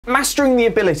Mastering the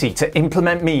ability to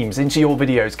implement memes into your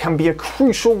videos can be a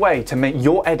crucial way to make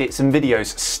your edits and videos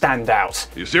stand out.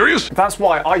 Are you serious? That's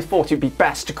why I thought it'd be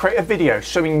best to create a video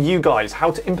showing you guys how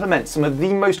to implement some of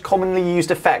the most commonly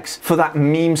used effects for that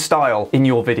meme style in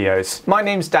your videos. My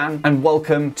name's Dan and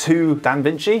welcome to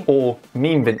DanVinci or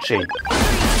MEMEVinci.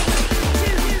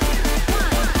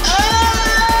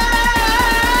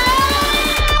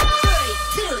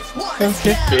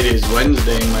 Okay. It is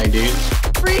Wednesday, my dudes.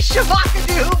 Free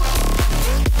Shabakadoo!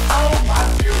 Oh,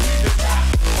 my beauty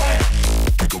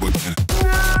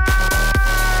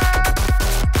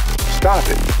Stop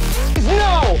it.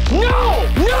 No!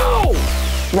 No! No!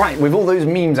 Right, with all those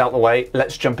memes out the way,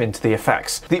 let's jump into the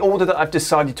effects. The order that I've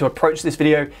decided to approach this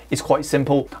video is quite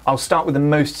simple. I'll start with the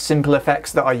most simple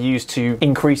effects that I use to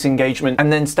increase engagement, and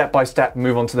then step by step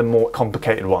move on to the more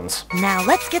complicated ones. Now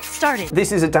let's get started.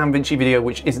 This is a DanVinci video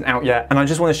which isn't out yet, and I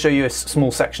just want to show you a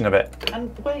small section of it.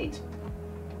 And wait.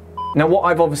 Now what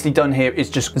I've obviously done here is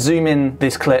just zoom in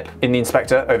this clip in the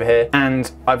inspector over here, and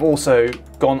I've also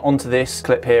gone onto this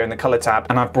clip here in the color tab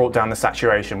and I've brought down the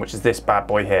saturation, which is this bad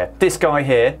boy here. This guy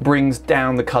here brings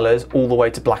down the colors all the way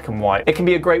to black and white. It can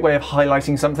be a great way of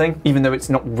highlighting something, even though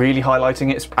it's not really highlighting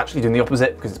it, it's actually doing the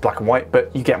opposite because it's black and white,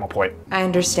 but you get my point. I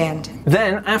understand.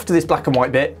 Then after this black and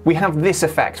white bit, we have this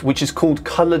effect, which is called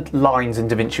colored lines in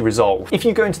Davinci Resolve. If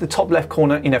you go into the top left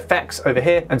corner in effects over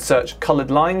here and search colored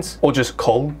lines, or just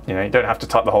col, you don't have to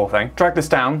type the whole thing. Drag this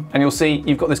down and you'll see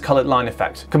you've got this colored line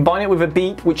effect. Combine it with a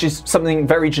beep, which is something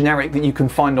very generic that you can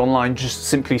find online. Just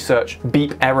simply search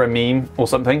beep error meme or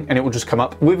something and it will just come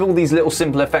up. With all these little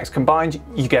simple effects combined,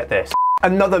 you get this.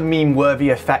 Another meme-worthy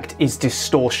effect is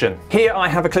distortion. Here I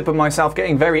have a clip of myself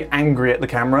getting very angry at the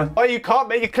camera. Oh, you can't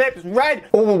make your clips red!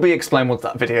 All will be explained once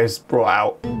that video is brought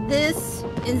out. This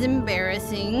is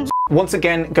embarrassing. Once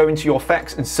again, go into your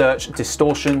effects and search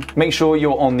distortion. Make sure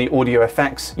you're on the audio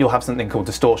effects. You'll have something called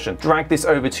distortion. Drag this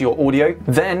over to your audio.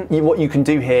 Then what you can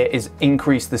do here is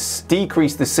decrease the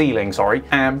ceiling,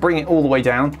 and bring it all the way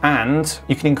down. And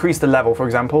you can increase the level, for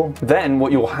example. Then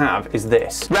what you'll have is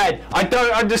this. Red, I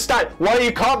don't understand why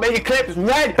you can't make your clips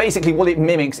red. Basically what it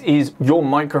mimics is your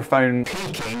microphone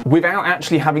peaking without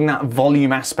actually having that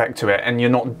volume aspect to it, and you're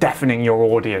not deafening your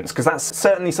audience, because that's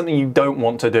certainly something you don't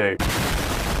want to do.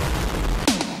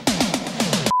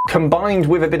 Combined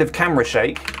with a bit of camera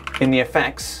shake in the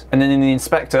effects, and then in the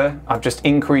inspector, I've just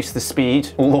increased the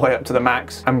speed all the way up to the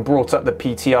max and brought up the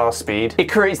PTR speed. It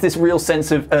creates this real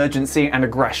sense of urgency and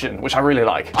aggression, which I really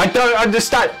like. I don't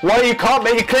understand why you can't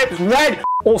make your clips red!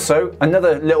 Also,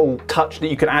 another little touch that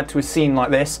you could add to a scene like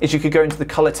this is you could go into the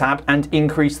color tab and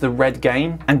increase the red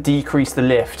gain and decrease the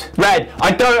lift. Red,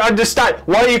 I don't understand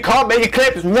why you can't make your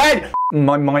clips red!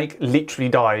 My mic literally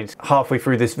died halfway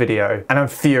through this video and I'm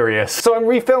furious. So I'm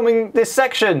refilming this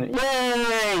section.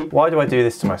 Yay! Why do I do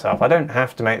this to myself? I don't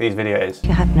have to make these videos.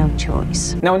 You have no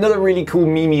choice. Now another really cool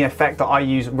meme effect that I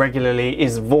use regularly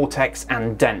is Vortex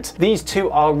and Dent. These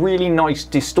two are really nice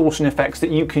distortion effects that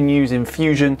you can use in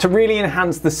Fusion to really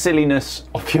enhance the silliness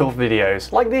of your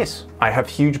videos. Like this. I have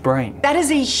huge brain. That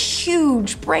is a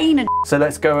huge brain. So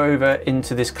let's go over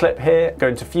into this clip here, go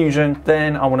into Fusion,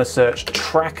 then I want to search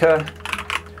tracker.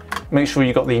 Make sure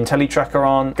you got the IntelliTracker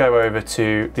on, go over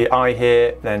to the eye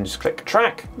here, then just click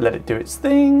track, let it do its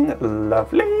thing,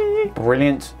 lovely,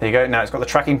 brilliant. There you go, now it's got the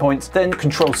tracking points. Then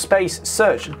control space,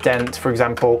 search Dent, for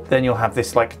example, then you'll have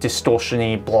this like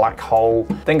distortion-y black hole.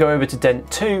 Then go over to Dent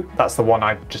 2, that's the one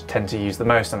I just tend to use the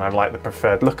most and I like the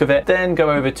preferred look of it. Then go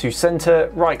over to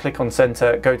center, right click on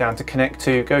center, go down to connect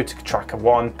to, go to tracker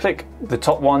 1, click the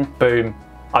top one, boom,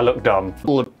 I look dumb.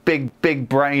 All the big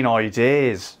brain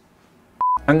ideas.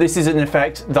 And this is an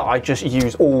effect that I just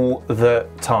use all the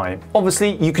time.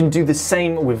 Obviously, you can do the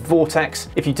same with Vortex.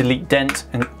 If you delete Dent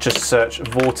and just search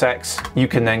Vortex, you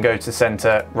can then go to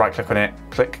center, right click on it,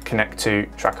 click connect to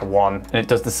tracker 1, and it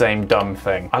does the same dumb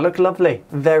thing. I look lovely.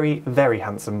 Very, very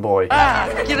handsome boy.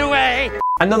 Ah, get away!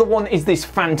 Another one is this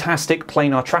fantastic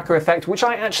planar tracker effect, which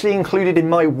I actually included in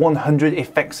my 100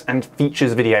 effects and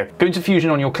features video. Go into Fusion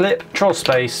on your clip, control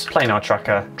space, planar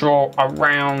tracker, draw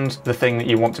around the thing that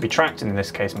you want to be tracked, in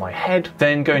this case my head.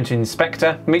 Then go into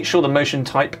inspector, make sure the motion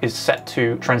type is set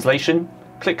to translation.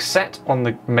 Click set on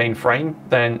the main frame,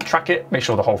 then track it, make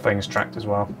sure the whole thing is tracked as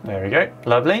well. There we go,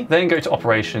 lovely. Then go to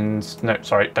operations, no,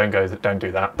 sorry, don't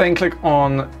do that. Then click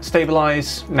on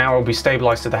stabilize, now it'll be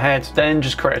stabilized to the head. Then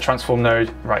just create a transform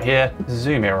node right here,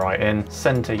 zoom it right in,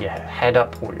 center your head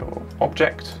up or your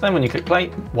object. Then when you click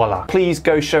play, voila. Please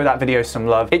go show that video some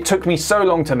love. It took me so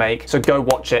long to make, so go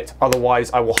watch it. Otherwise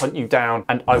I will hunt you down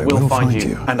and I will find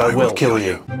you and I will kill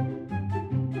you.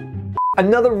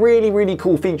 Another really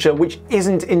cool feature, which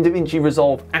isn't in DaVinci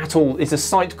Resolve at all, is a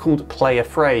site called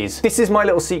PlayPhase. This is my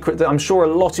little secret that I'm sure a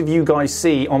lot of you guys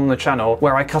see on the channel,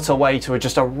 where I cut away to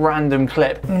just a random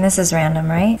clip. I mean, this is random,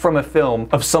 right? From a film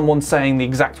of someone saying the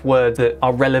exact words that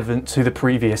are relevant to the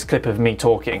previous clip of me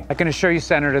talking. I can assure you,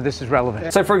 Senator, this is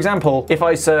relevant. So for example, if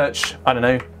I search, I don't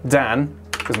know, Dan,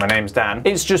 because my name's Dan,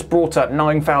 it's just brought up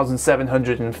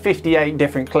 9,758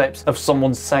 different clips of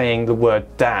someone saying the word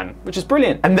Dan, which is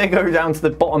brilliant. And then go down to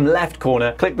the bottom left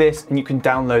corner, click this, and you can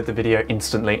download the video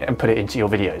instantly and put it into your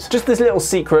videos. Just this little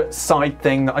secret side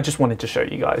thing that I just wanted to show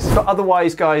you guys. But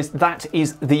otherwise, guys, that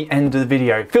is the end of the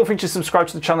video. Feel free to subscribe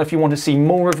to the channel if you want to see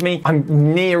more of me. I'm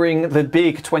nearing the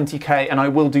big 20K and I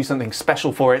will do something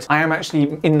special for it. I am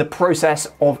actually in the process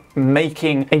of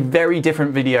making a very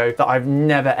different video that I've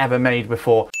never ever made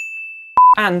before.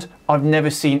 And I've never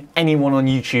seen anyone on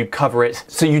YouTube cover it,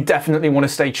 so you definitely want to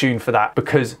stay tuned for that,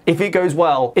 because if it goes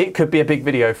well, it could be a big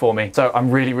video for me. So I'm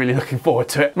really looking forward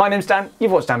to it. My name's Dan,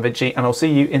 you've watched DanVinci, and I'll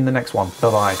see you in the next one.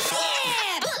 Bye-bye.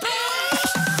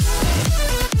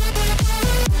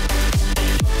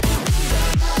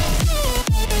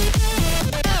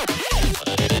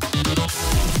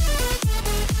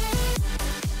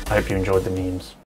 I hope you enjoyed the memes.